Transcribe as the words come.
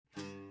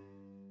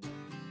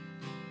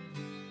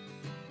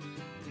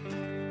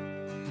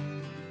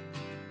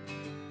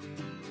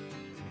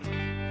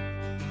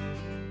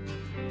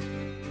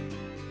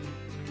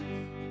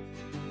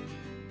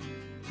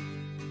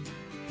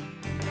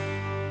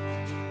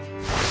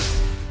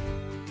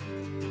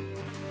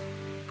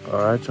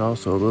Alright y'all,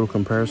 so a little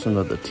comparison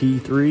of the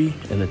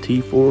T3 and the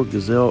T4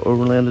 Gazelle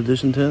Overland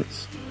Edition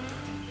tents.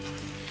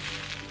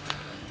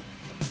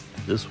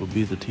 This will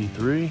be the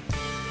T3.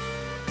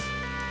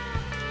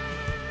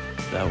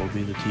 That will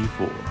be the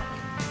T4.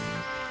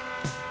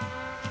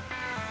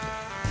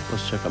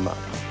 Let's check them out.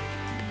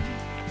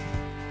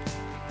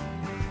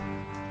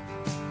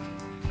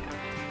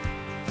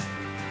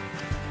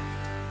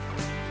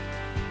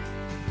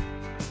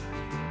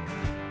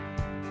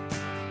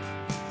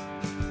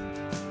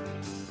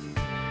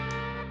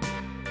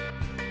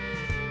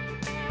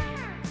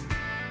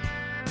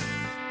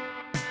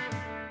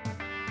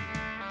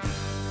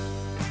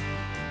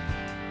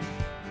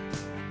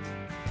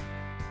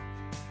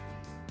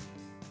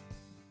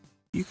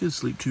 You could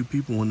sleep 2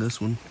 people in this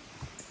one.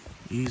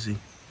 Easy.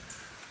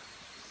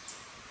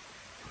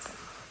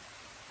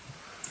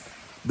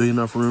 Big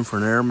enough room for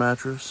an air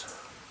mattress.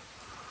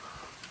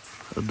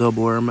 A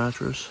double air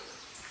mattress.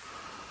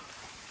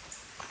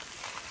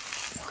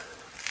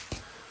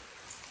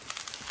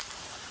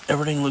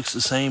 Everything looks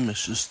the same,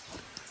 it's just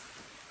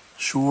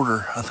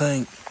shorter, I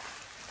think.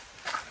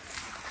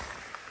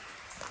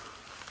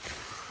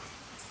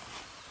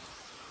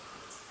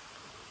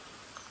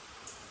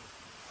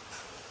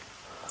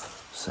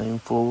 Same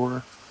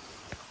floor.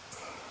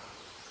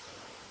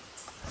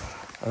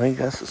 I think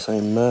that's the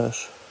same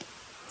mesh.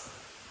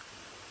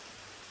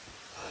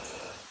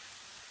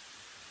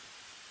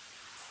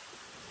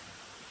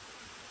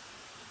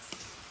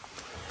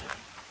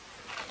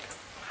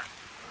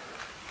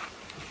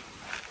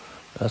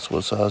 That's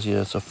what size.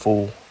 Yeah, it's a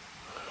full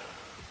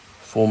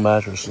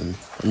mattress, and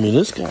I mean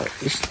it's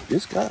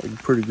got a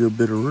pretty good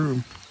bit of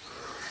room.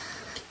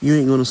 You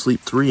ain't gonna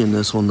sleep 3 in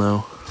this one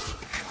though.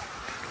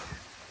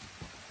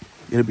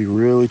 It'll be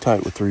really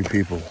tight with 3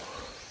 people.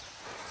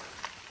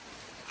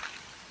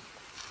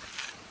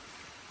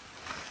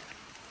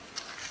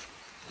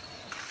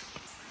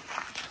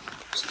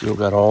 Still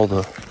got all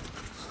the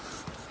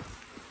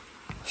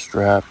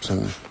straps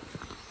and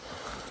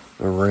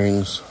the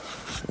rings,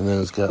 and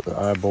then it's got the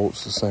eye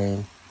bolts the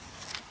same.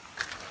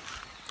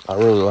 I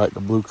really like the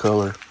blue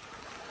color.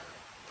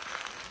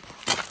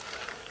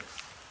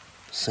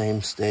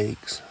 Same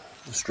stakes,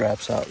 the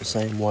straps out the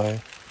same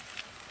way.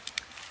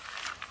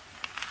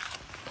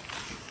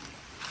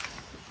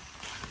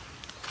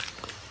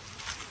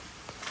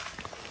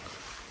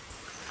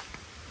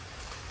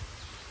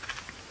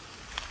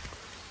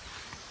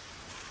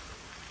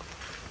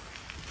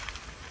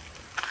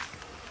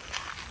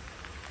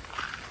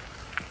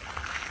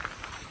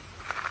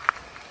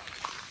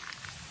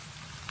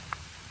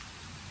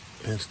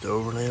 It's the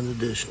Overland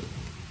Edition.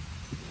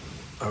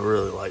 I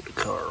really like the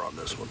color on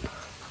this one.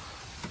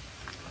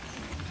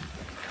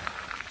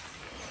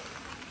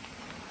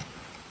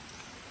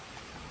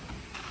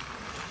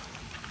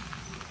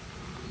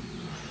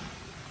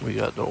 We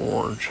got the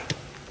orange.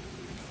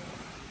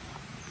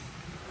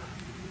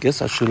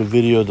 Guess I should have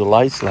videoed the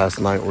lights last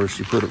night where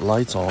she put the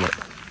lights on it.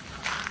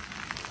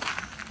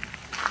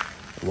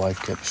 The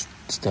wife kept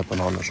stepping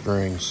on the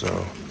strings,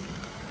 so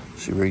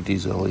she rigged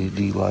these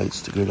LED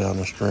lights to go down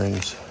the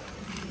strings.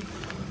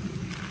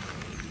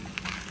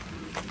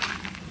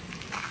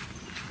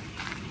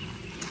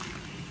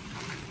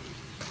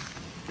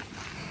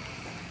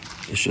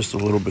 It's just a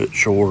little bit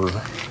shorter,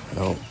 you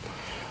know,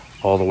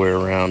 all the way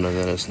around, and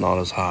then it's not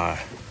as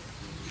high.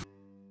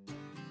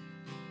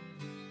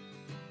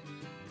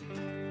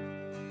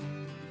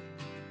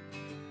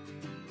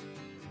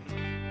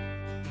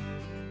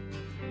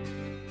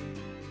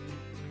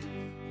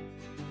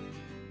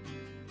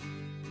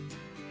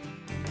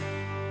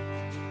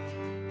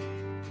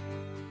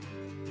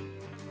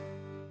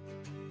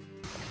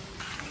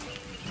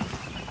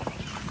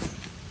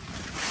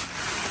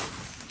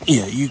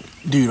 Yeah,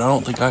 dude, I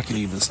don't think I could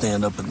even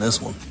stand up in this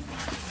one.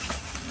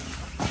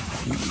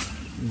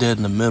 Dead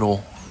in the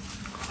middle.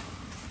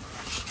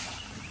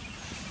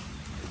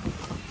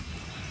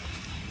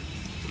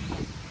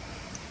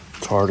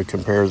 It's hard to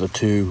compare the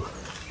two.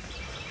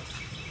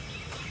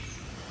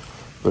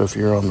 But if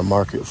you're on the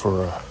market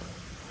for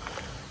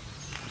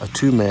a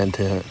 2-man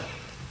tent,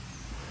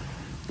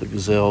 the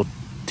Gazelle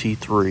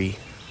T3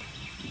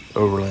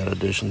 Overland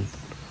Edition,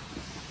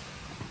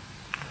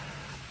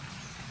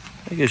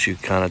 I guess you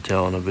can kind of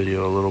tell in the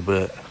video a little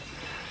bit.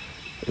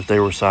 If they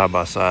were side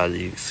by side,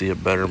 you can see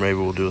it better. Maybe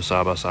we'll do a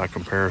side by side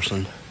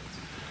comparison.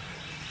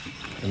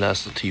 And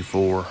that's the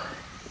T4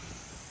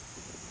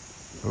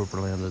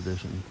 Overland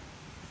Edition.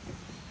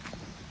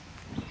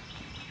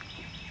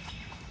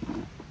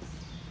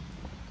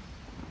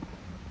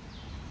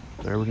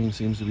 So everything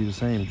seems to be the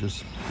same,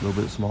 just a little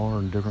bit smaller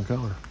and different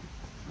color.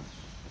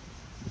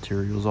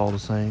 Material's all the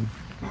same.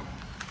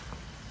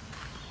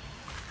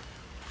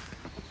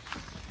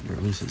 Or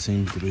at least it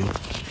seems to be. It's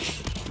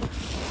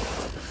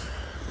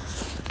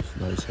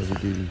nice heavy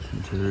duty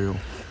material.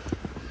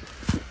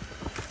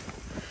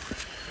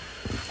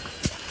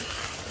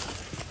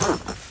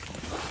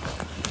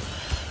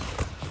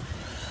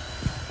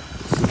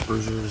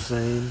 Zippers are the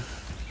same.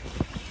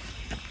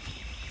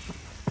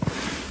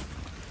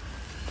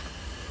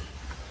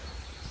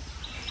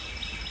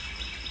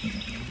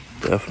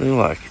 Definitely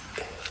like it.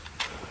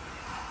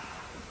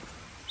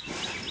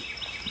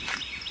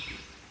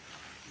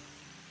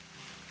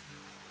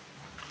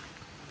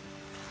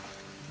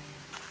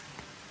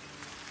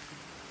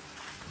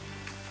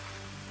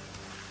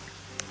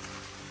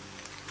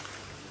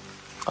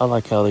 I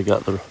like how they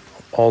got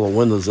all the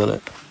windows in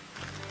it.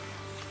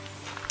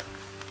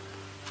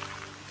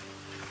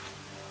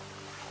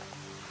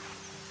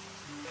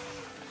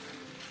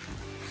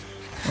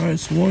 Alright,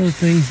 so one of the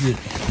things that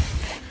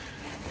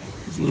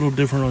is a little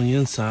different on the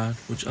inside,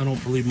 which I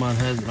don't believe mine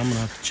has, but I'm going to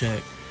have to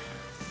check.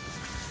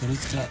 But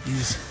it's got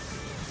these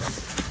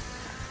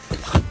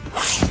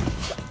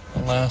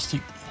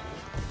elastic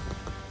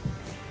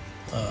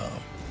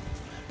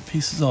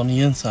pieces on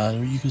the inside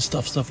where you can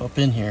stuff stuff up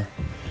in here.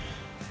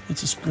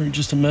 It's a screen,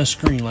 just a mesh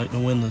screen like the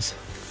windows.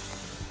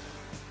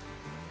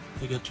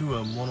 They got two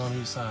of them, one on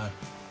each side.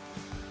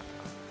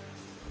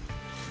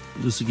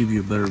 Just to give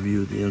you a better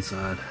view of the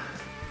inside.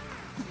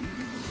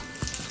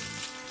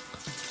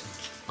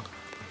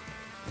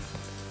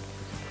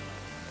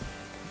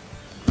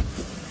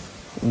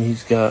 And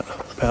he's got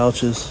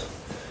pouches.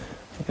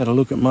 I gotta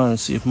look at mine and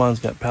see if mine's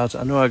got pouches.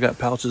 I know I got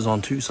pouches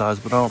on 2 sides,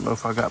 but I don't know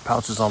if I got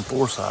pouches on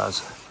 4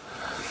 sides.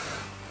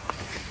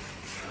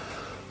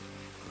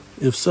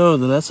 If so,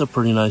 then that's a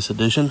pretty nice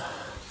addition.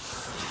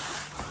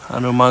 I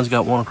know mine's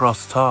got one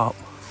across the top.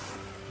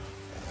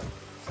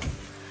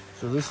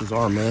 So this is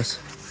our mess.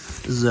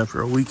 This is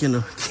after a weekend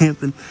of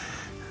camping.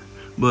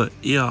 But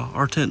yeah,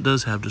 our tent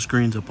does have the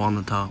screens up on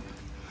the top.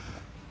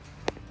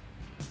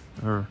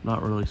 Or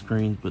not really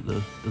screens, but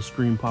the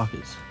screen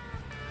pockets.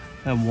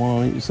 Have one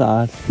on each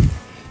side.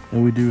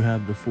 And we do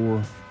have the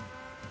four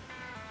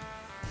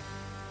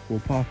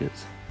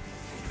pockets.